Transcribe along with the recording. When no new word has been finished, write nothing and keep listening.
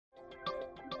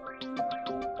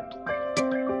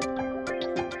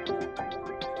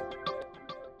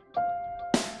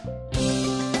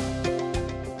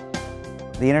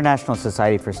The International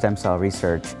Society for Stem Cell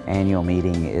Research annual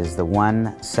meeting is the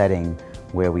one setting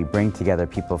where we bring together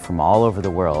people from all over the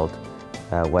world,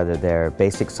 whether they're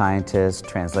basic scientists,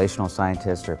 translational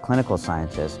scientists, or clinical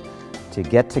scientists, to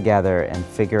get together and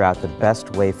figure out the best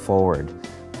way forward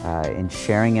in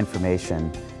sharing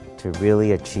information to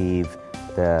really achieve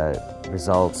the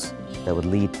results that would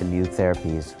lead to new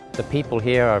therapies. The people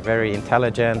here are very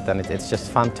intelligent, and it's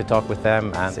just fun to talk with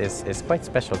them, and it's quite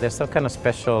special. There's some kind of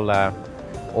special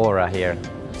aura here.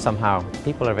 Somehow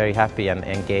people are very happy and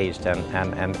engaged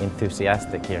and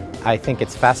enthusiastic here. I think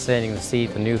it's fascinating to see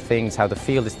the new things, how the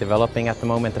field is developing at the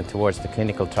moment and towards the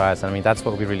clinical trials. I mean, that's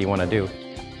what we really want to do.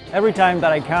 Every time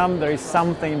that I come, there is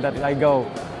something that I go,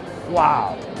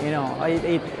 wow, you know,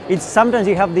 it's sometimes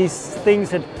you have these things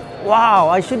that, wow,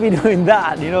 I should be doing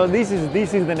that, you know, this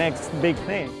is the next big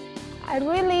thing. I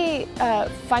really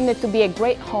find it to be a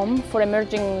great home for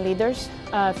emerging leaders.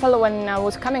 When I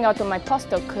was coming out of my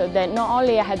postdoc, that not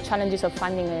only I had challenges of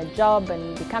finding a job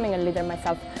and becoming a leader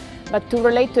myself, but to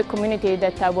relate to a community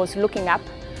that I was looking up.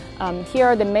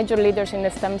 Here, the major leaders in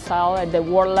the stem cell at the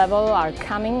world level are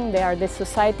coming. They are the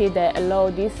society that allow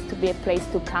this to be a place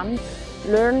to come,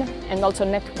 learn, and also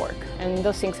network. And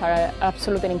those things are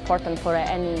absolutely important for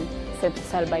any stem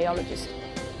cell biologist.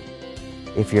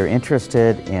 If you're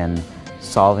interested in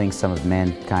solving some of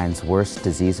mankind's worst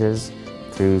diseases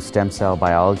through stem cell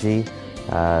biology,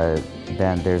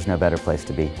 then there's no better place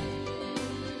to be.